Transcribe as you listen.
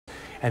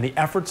and the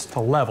efforts to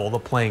level the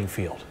playing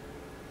field.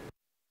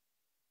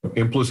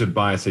 Implicit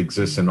bias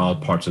exists in all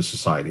parts of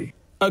society.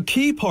 A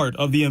key part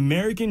of the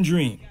American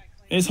dream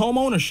is home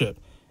ownership.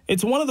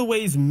 It's one of the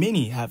ways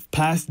many have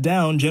passed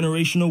down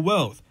generational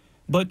wealth,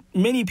 but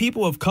many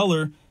people of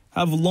color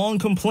have long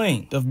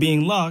complained of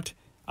being locked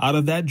out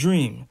of that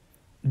dream.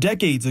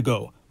 Decades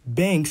ago,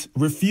 banks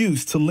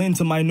refused to lend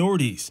to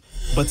minorities,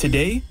 but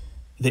today,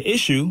 the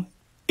issue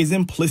is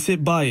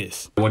implicit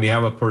bias. When you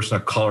have a person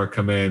of color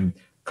come in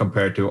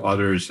compared to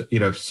others,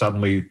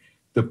 suddenly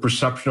the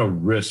perception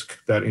of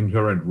risk, that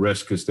inherent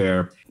risk is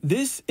there.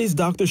 This is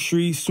Dr.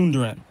 Sri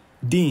Sundaram,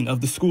 Dean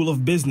of the School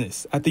of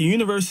Business at the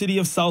University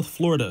of South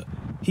Florida.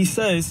 He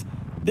says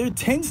there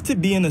tends to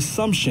be an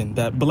assumption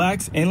that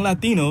blacks and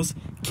Latinos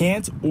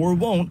can't or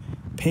won't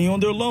pay on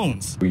their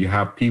loans. You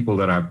have people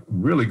that have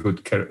really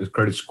good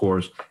credit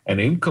scores and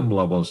income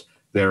levels.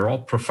 They're all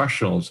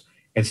professionals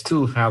and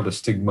still have the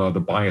stigma, the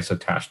bias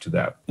attached to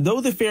that. Though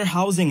the Fair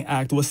Housing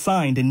Act was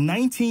signed in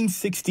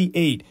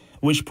 1968,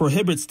 which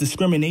prohibits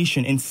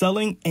discrimination in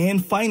selling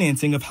and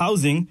financing of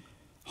housing,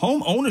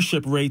 home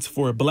ownership rates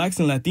for blacks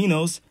and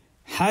Latinos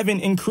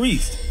haven't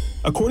increased.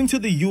 According to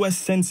the U.S.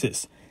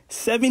 Census,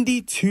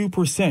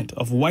 72%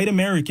 of white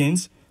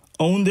Americans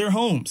own their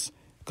homes,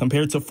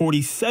 compared to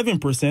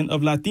 47% of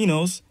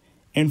Latinos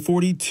and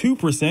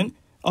 42%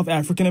 of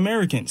African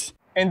Americans.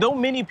 And though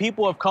many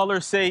people of color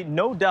say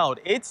no doubt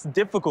it's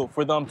difficult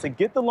for them to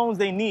get the loans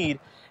they need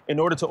in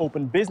order to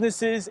open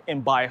businesses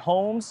and buy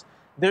homes,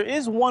 there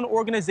is one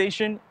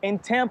organization in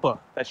Tampa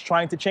that's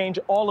trying to change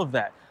all of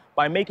that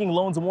by making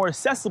loans more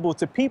accessible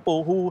to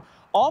people who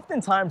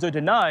oftentimes are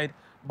denied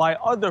by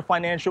other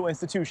financial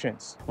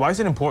institutions. Why is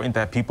it important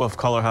that people of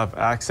color have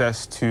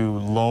access to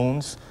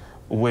loans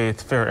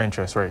with fair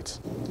interest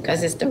rates?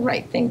 Because it's the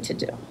right thing to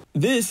do.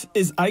 This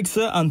is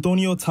Aixa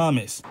Antonio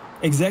Thomas,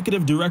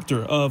 Executive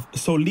Director of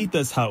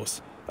Solita's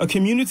House, a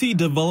community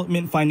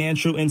development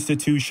financial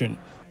institution.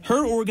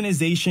 Her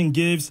organization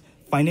gives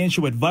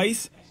financial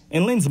advice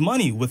and lends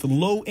money with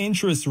low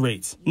interest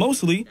rates,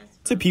 mostly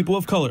to people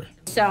of color.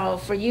 So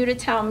for you to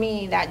tell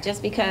me that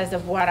just because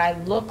of what I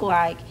look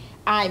like,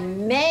 I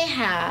may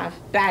have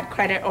bad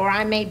credit or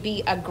I may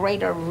be a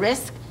greater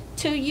risk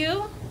to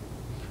you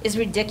is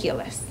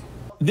ridiculous.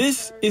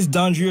 This is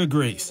Dondria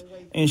Grace,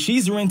 and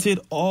she's rented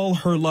all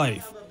her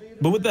life.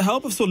 But with the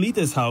help of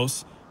Solita's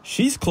House,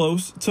 she's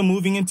close to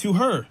moving into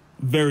her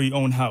very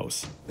own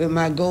house.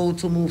 My goal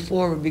to move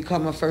forward,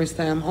 become a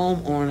first-time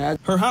homeowner.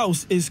 Her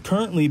house is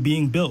currently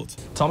being built.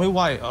 Tell me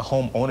why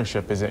home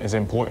ownership is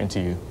important to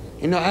you.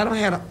 I don't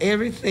have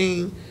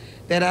everything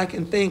that I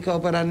can think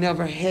of, but I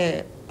never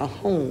had a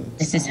home.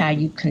 This is how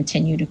you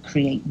continue to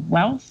create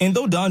wealth. And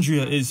though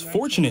Dondria is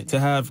fortunate to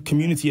have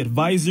community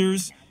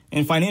advisors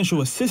and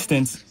financial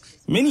assistance,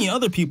 many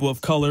other people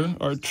of color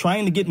are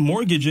trying to get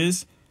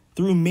mortgages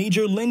through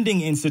major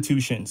lending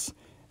institutions.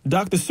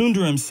 Dr.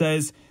 Sundaram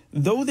says,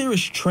 though there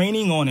is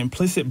training on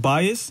implicit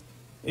bias,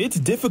 it's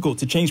difficult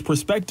to change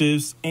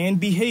perspectives and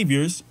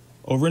behaviors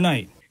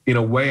overnight. In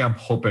a way, I'm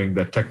hoping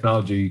that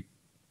technology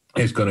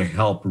is going to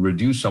help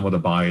reduce some of the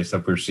bias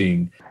that we're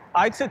seeing.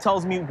 Aixa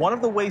tells me one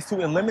of the ways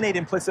to eliminate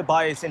implicit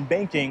bias in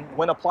banking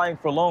when applying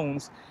for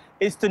loans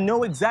is to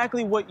know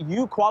exactly what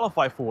you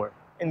qualify for,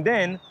 and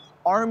then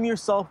arm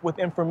yourself with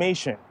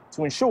information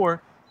to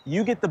ensure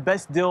you get the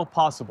best deal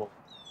possible.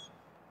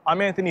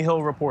 I'm Anthony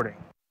Hill reporting.